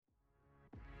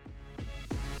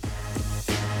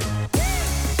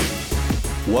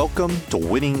Welcome to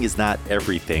Winning is Not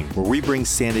Everything, where we bring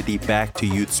sanity back to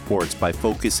youth sports by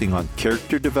focusing on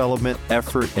character development,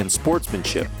 effort, and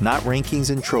sportsmanship, not rankings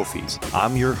and trophies.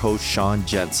 I'm your host, Sean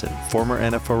Jensen, former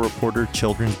NFL reporter,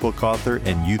 children's book author,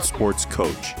 and youth sports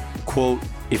coach. Quote,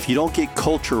 "If you don't get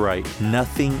culture right,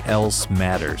 nothing else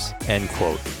matters." End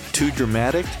quote. Too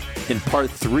dramatic? In part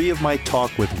 3 of my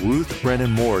talk with Ruth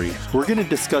Brennan Morey, we're going to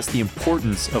discuss the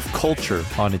importance of culture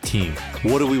on a team.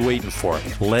 What are we waiting for?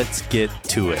 Let's get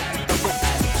to it.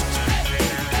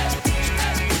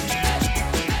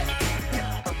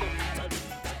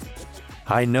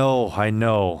 I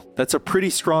know. That's a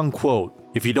pretty strong quote.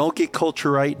 If you don't get culture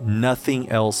right, nothing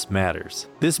else matters.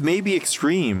 This may be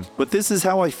extreme, but this is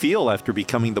how I feel after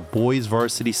becoming the boys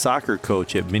varsity soccer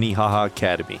coach at Minnehaha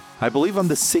Academy. I believe I'm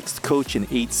the 6th coach in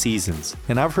 8 seasons,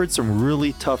 and I've heard some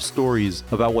really tough stories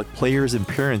about what players and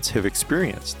parents have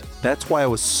experienced. That's why I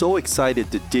was so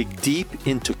excited to dig deep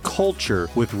into culture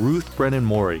with Ruth Brennan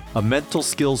Morey, a mental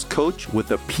skills coach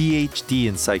with a PhD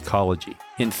in psychology.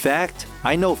 In fact,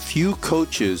 I know few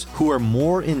coaches who are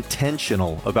more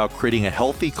intentional about creating a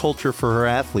healthy culture for her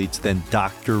athletes than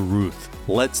Dr. Ruth.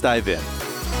 Let's dive in.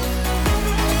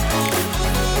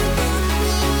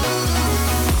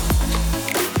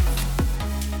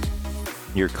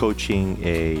 You're coaching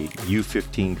a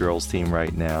U15 girls team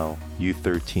right now,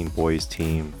 U13 boys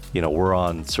team. You know, we're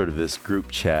on sort of this group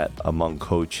chat among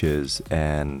coaches,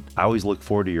 and I always look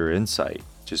forward to your insight,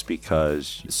 just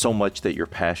because so much that you're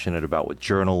passionate about with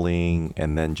journaling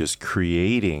and then just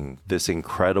creating this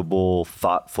incredible,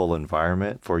 thoughtful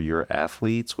environment for your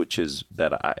athletes, which is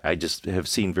that I just have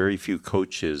seen very few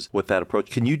coaches with that approach.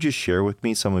 Can you just share with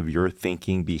me some of your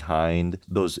thinking behind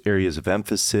those areas of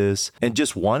emphasis and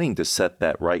just wanting to set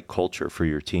that right culture for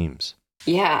your teams?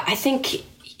 Yeah, I think,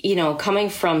 coming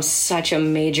from such a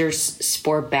major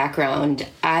sport background,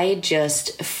 I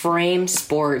just frame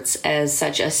sports as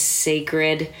such a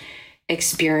sacred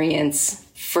experience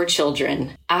for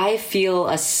children. I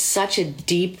feel such a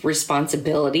deep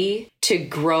responsibility to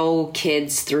grow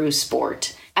kids through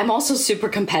sport. I'm also super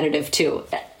competitive too.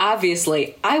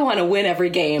 Obviously, I want to win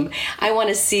every game. I want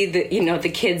to see the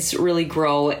kids really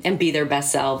grow and be their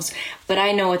best selves. But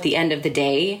I know at the end of the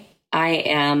day, I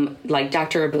am like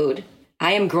Dr. Abood.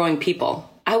 I am growing people.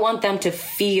 I want them to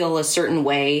feel a certain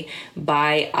way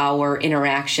by our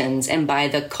interactions and by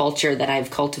the culture that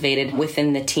I've cultivated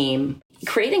within the team.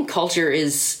 Creating culture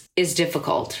is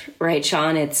difficult, right,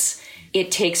 Sean?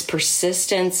 It takes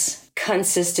persistence,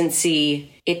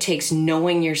 consistency. It takes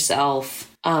knowing yourself,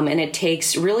 and it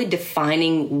takes really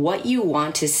defining what you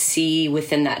want to see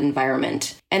within that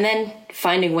environment, and then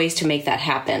finding ways to make that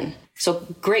happen. So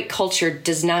great culture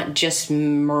does not just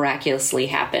miraculously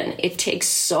happen. It takes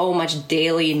so much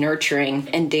daily nurturing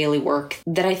and daily work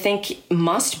that I think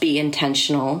must be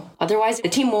intentional. Otherwise, the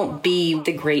team won't be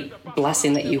the great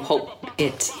blessing that you hope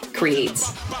it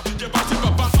creates.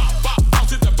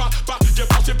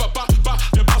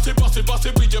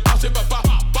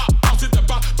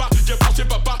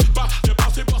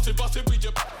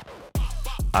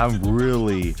 I'm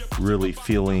really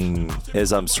feeling,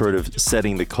 as I'm sort of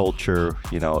setting the culture,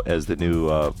 as the new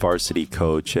varsity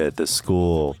coach at the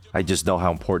school, I just know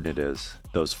how important it is.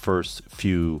 Those first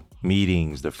few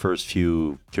meetings, the first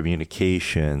few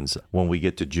communications, when we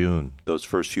get to June, those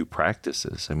first few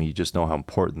practices. I mean, you just know how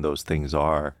important those things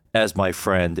are. As my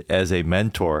friend, as a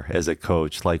mentor, as a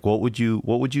coach, like what would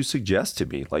you suggest to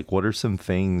me? Like, what are some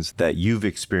things that you've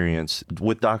experienced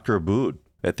with Dr. Abood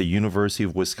at the University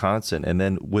of Wisconsin, and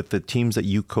then with the teams that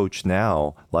you coach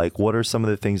now? Like, what are some of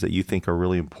the things that you think are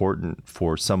really important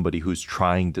for somebody who's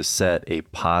trying to set a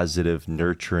positive,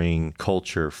 nurturing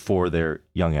culture for their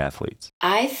young athletes?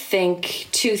 I think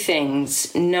 2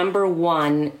 things. Number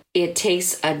 1, it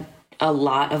takes a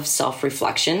lot of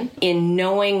self-reflection in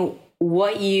knowing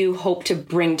what you hope to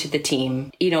bring to the team,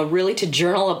 really to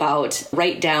journal about,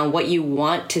 write down what you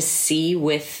want to see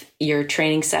with your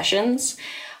training sessions.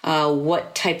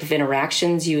 What type of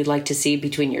interactions you would like to see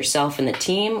between yourself and the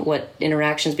team, what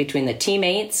interactions between the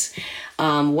teammates,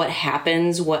 what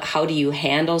happens, how do you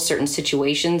handle certain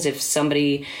situations if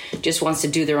somebody just wants to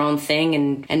do their own thing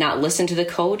and not listen to the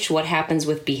coach, what happens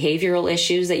with behavioral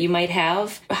issues that you might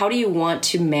have, how do you want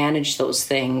to manage those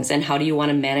things, and how do you want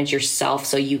to manage yourself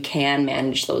so you can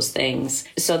manage those things.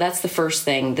 So that's the first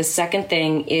thing. The second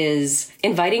thing is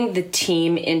inviting the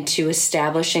team into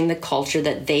establishing the culture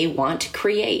that they want to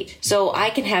create. So I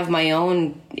can have my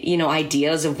own,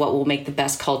 ideas of what will make the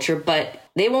best culture, but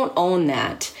they won't own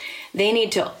that. They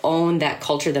need to own that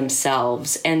culture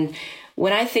themselves. And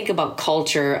when I think about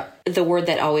culture, the word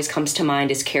that always comes to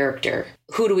mind is character.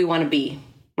 Who do we want to be?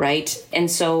 right? And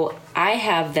so I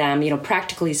have them,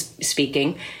 practically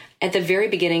speaking, at the very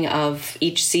beginning of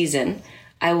each season,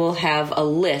 I will have a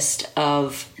list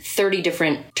of 30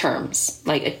 different terms,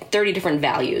 like 30 different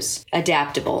values: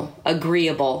 adaptable,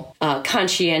 agreeable,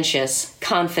 conscientious,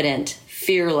 confident,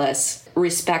 fearless,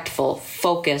 respectful,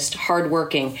 focused,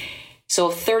 hardworking.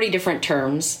 So 30 different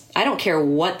terms. I don't care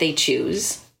what they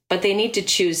choose, but they need to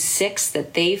choose 6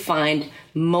 that they find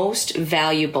most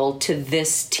valuable to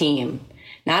this team.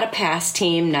 Not a past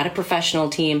team, not a professional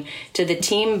team, to the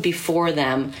team before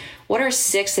them. What are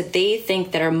 6 that they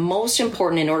think that are most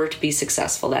important in order to be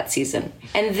successful that season?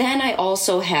 And then I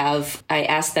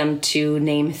ask them to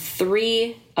name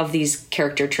 3 of these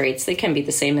character traits. They can be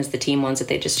the same as the team ones that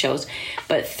they just chose,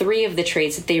 but 3 of the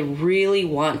traits that they really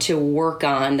want to work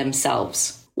on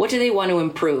themselves. What do they want to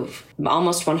improve?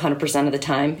 Almost 100% of the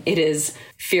time, it is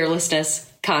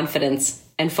fearlessness, confidence,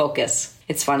 and focus.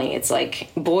 It's funny. It's like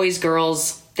boys,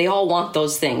 girls, they all want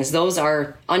those things. Those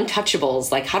are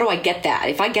untouchables. Like, how do I get that?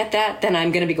 If I get that, then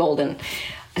I'm going to be golden,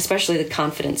 especially the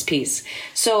confidence piece.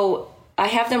 So I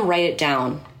have them write it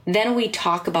down. Then we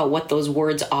talk about what those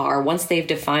words are. Once they've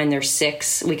defined their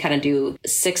 6, we kind of do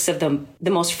 6 of them, the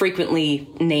most frequently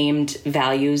named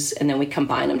values, and then we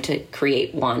combine them to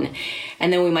create one.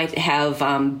 And then we might have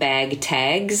bag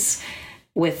tags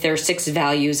with their 6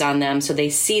 values on them so they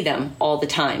see them all the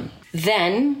time.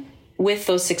 Then with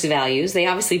those 6 values, they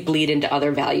obviously bleed into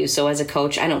other values. So as a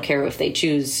coach, I don't care if they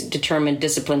choose determined,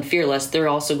 disciplined, fearless. They're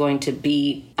also going to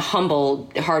be humble,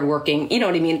 hardworking. You know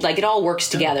what I mean? Like, it all works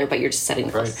together, but you're just setting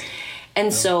the goals.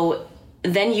 And so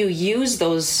then you use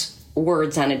those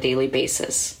words on a daily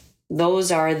basis.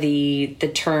 Those are the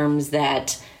terms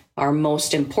that are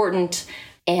most important,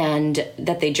 and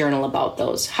that they journal about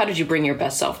those. How did you bring your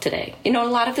best self today? A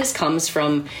lot of this comes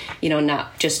from,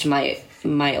 not just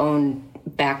my own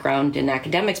background in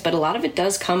academics, but a lot of it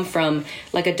does come from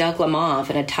like a Doug Lemov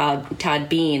and a Todd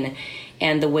Bean,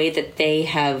 and the way that they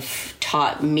have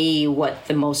taught me what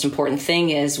the most important thing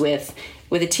is with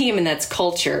a team, and that's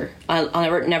culture.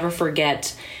 I'll never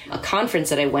forget a conference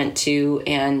that I went to,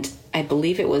 and I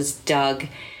believe it was Doug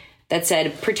that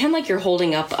said, pretend like you're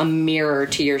holding up a mirror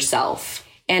to yourself.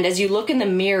 And as you look in the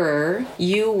mirror,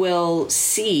 you will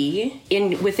see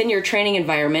within your training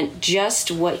environment just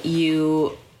what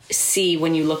you see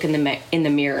when you look in the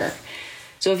mirror.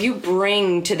 So if you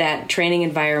bring to that training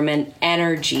environment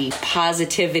energy,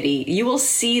 positivity, you will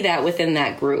see that within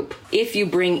that group. If you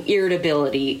bring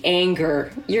irritability,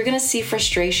 anger, you're going to see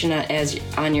frustration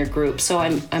on your group. So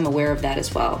I'm aware of that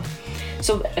as well.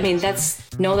 So,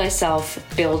 that's know thyself,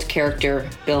 build character,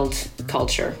 build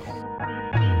culture.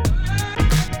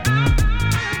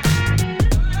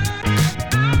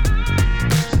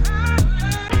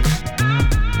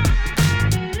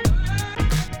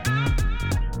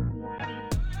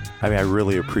 I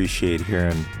really appreciate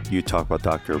hearing you talk about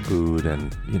Dr. Abood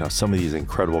and, some of these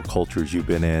incredible cultures you've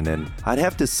been in. And I'd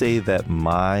have to say that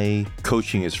my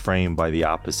coaching is framed by the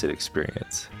opposite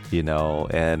experience,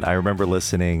 and I remember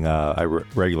listening, I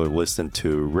regularly listen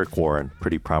to Rick Warren,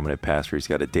 pretty prominent pastor. He's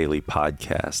got a daily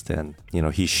podcast, and,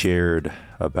 he shared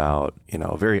about,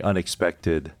 a very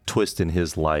unexpected twist in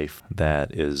his life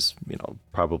that is,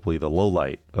 probably the low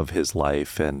light of his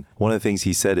life. And one of the things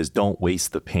he said is, don't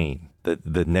waste the pain.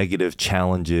 The negative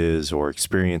challenges or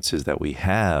experiences that we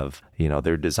have,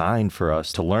 they're designed for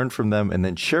us to learn from them and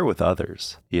then share with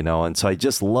others, and so I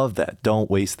just love that. Don't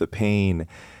waste the pain.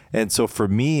 And so for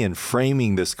me, in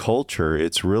framing this culture,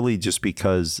 it's really just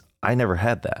because I never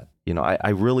had that. I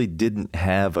really didn't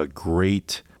have a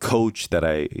great coach that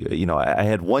I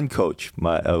had one coach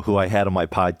who I had on my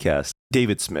podcast,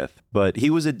 David Smith, but he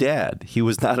was a dad. He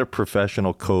was not a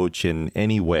professional coach in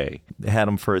any way. I had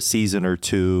him for a season or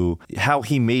 2. How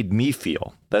he made me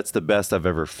feel, that's the best I've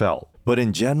ever felt. But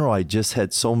in general, I just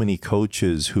had so many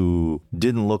coaches who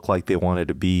didn't look like they wanted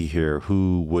to be here,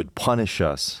 who would punish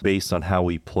us based on how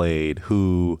we played,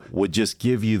 who would just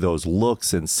give you those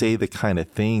looks and say the kind of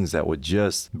things that would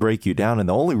just break you down. And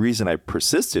the only reason I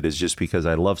persisted is just because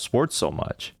I love sports so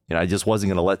much. I just wasn't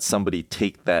going to let somebody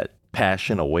take that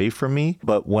passion away from me.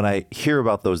 But when I hear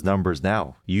about those numbers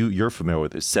now, you're familiar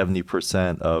with it,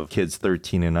 70% of kids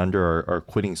 13 and under are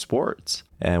quitting sports.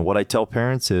 And what I tell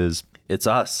parents is, it's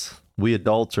us. We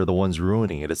adults are the ones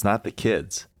ruining it. It's not the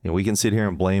kids. We can sit here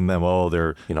and blame them. Oh,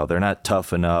 they're not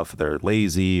tough enough. They're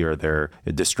lazy, or they're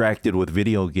distracted with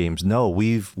video games. No,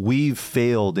 we've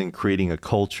failed in creating a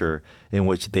culture in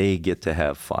which they get to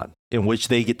have fun, in which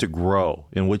they get to grow,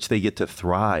 in which they get to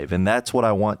thrive. And that's what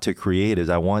I want to create.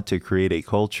 I want to create a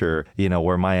culture,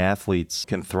 where my athletes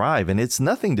can thrive. And it's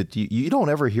nothing you don't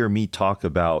ever hear me talk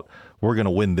about we're going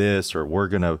to win this, or we're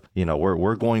going to,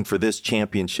 we're going for this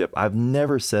championship. I've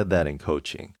never said that in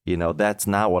coaching. That's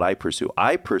not what I pursue.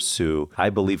 I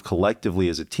believe collectively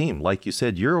as a team. Like you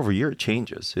said, year over year, it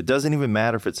changes. It doesn't even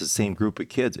matter if it's the same group of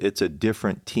kids. It's a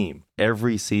different team.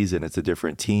 Every season, it's a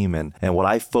different team. And what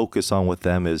I focus on with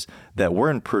them is that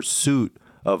we're in pursuit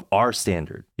of our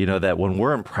standard. That when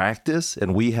we're in practice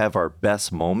and we have our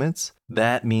best moments,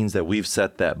 that means that we've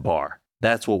set that bar.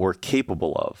 That's what we're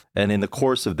capable of. And in the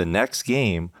course of the next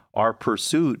game, our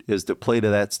pursuit is to play to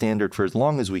that standard for as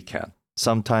long as we can.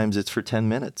 Sometimes it's for 10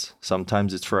 minutes.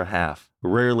 Sometimes it's for a half.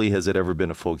 Rarely has it ever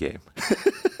been a full game.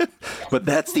 But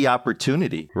that's the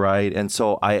opportunity, right? And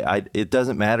so it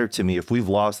doesn't matter to me if we've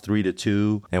lost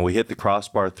 3-2 and we hit the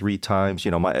crossbar 3 times.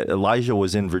 Elijah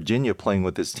was in Virginia playing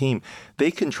with his team.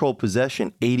 They control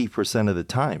possession 80% of the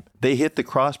time. They hit the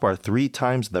crossbar 3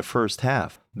 times in the first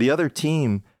half. The other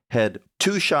team had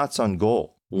 2 shots on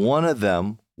goal. One of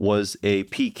them was a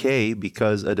PK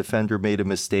because a defender made a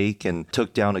mistake and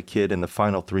took down a kid in the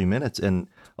final 3 minutes. And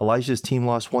Elijah's team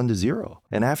lost 1-0.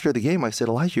 And after the game, I said,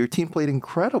 Elijah, your team played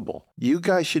incredible. You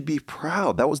guys should be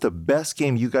proud. That was the best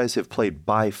game you guys have played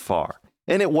by far.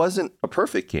 And it wasn't a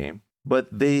perfect game, but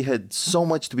they had so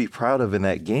much to be proud of in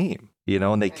that game.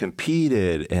 And they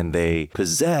competed and they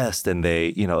possessed and they,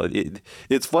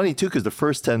 it's funny too, because the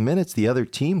first 10 minutes, the other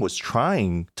team was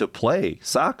trying to play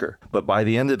soccer. But by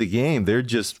the end of the game, they're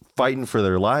just fighting for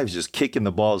their lives, just kicking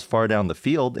the balls far down the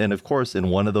field. And of course, in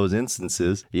one of those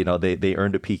instances, they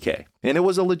earned a PK, and it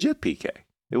was a legit PK.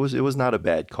 It was not a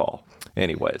bad call.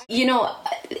 Anyways.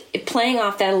 Playing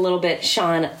off that a little bit,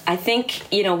 Sean, I think,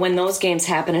 when those games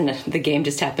happen, and the game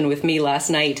just happened with me last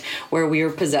night where we were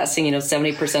possessing,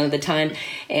 70% of the time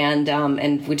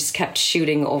and we just kept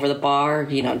shooting over the bar,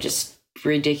 just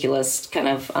ridiculous kind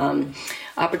of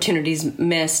opportunities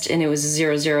missed, and it was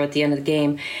 0-0 at the end of the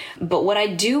game. But what I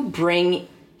do bring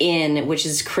in, which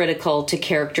is critical to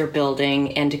character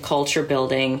building and to culture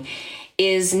building,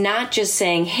 is not just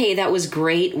saying, hey, that was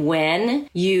great when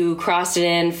you crossed it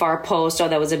in, far post, oh,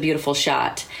 that was a beautiful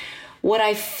shot. What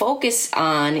I focus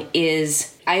on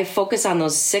is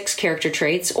those 6 character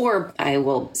traits, or I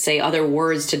will say other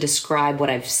words to describe what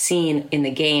I've seen in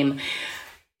the game.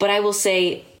 But I will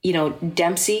say,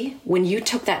 Dempsey, when you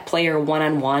took that player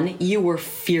one-on-one, you were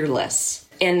fearless.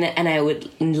 And I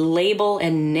would label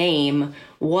and name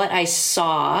what I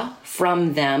saw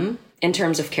from them in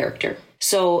terms of character.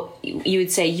 So you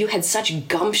would say you had such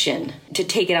gumption to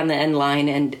take it on the end line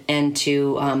and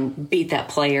to beat that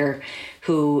player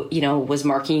who, was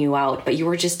marking you out, but you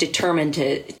were just determined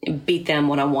to beat them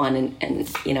one-on-one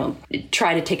and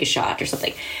try to take a shot or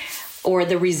something. Or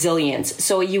the resilience.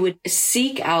 So you would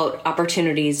seek out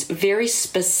opportunities, very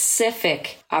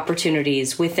specific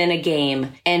opportunities within a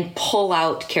game, and pull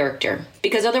out character,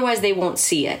 because otherwise they won't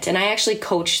see it. And I actually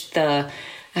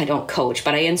I don't coach,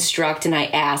 but I instruct and I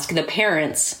ask the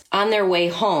parents on their way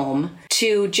home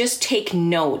to just take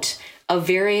note of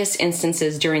various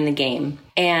instances during the game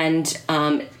and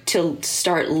to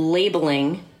start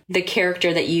labeling the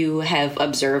character that you have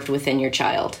observed within your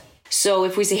child. So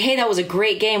if we say, hey, that was a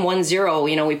great game,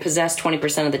 1-0, we possessed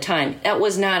 20% of the time, that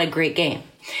was not a great game.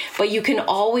 But you can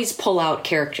always pull out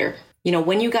character.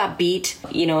 When you got beat,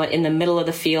 in the middle of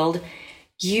the field,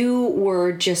 you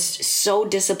were just so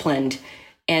disciplined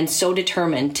and so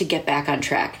determined to get back on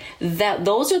track.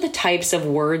 Those are the types of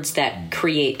words that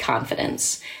create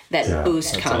confidence, that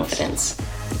boost confidence. Awesome.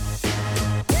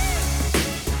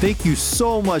 Thank you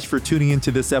so much for tuning into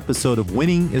this episode of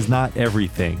Winning is Not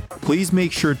Everything. Please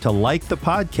make sure to like the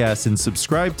podcast and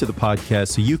subscribe to the podcast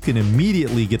so you can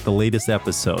immediately get the latest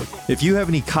episode. If you have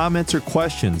any comments or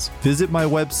questions, visit my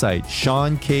website,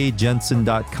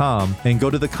 SeanKJensen.com, and go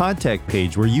to the contact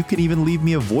page where you can even leave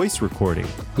me a voice recording.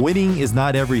 Winning is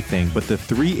not everything, but the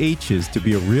 3 H's to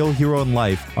be a real hero in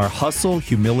life are hustle,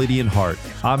 humility, and heart.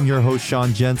 I'm your host,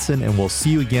 Sean Jensen, and we'll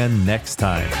see you again next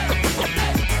time.